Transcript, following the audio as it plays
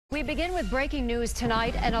We begin with breaking news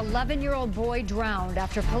tonight. An 11-year-old boy drowned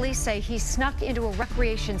after police say he snuck into a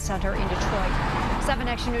recreation center in Detroit. 7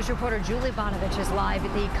 Action News reporter Julie Bonovich is live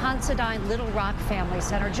at the Considine Little Rock Family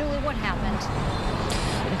Center. Julie, what happened?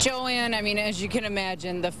 Joanne, I mean, as you can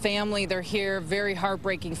imagine, the family, they're here, very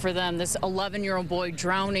heartbreaking for them. This 11-year-old boy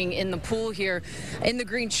drowning in the pool here. In the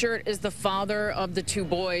green shirt is the father of the 2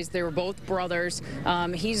 boys. They were both brothers.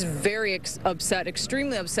 He's very upset,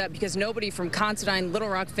 extremely upset, because nobody from Considine Little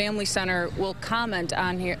Rock Family Center will comment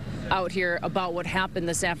on out here about what happened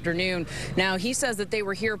this afternoon. Now, he says that they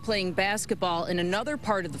were here playing basketball in another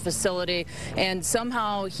part of the facility, and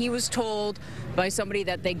somehow he was told by somebody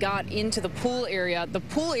that they got into the pool area. The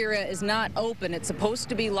pool area is not open. It's supposed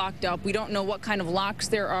to be locked up. We don't know what kind of locks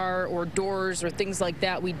there are or doors or things like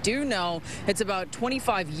that. We do know it's about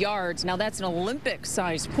 25 yards. Now, that's an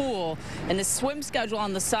Olympic-sized pool, and the swim schedule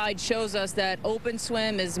on the side shows us that open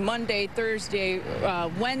swim is Monday, Thursday,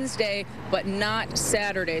 Wednesday, but not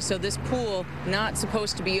Saturday. So this pool not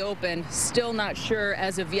supposed to be open. Still not sure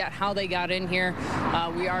as of yet how they got in here.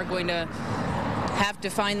 We are going to have to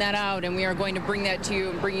find that out, and we are going to bring that to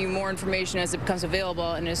you and bring you more information as it becomes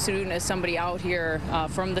available. And as soon as somebody out here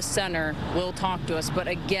from the center will talk to us. But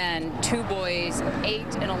again, 2 boys,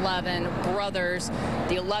 8 and 11, brothers.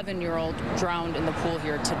 The 11-year-old drowned in the pool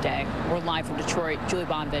here today. We're live from Detroit. Julie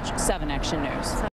Bonovich, 7 Action News.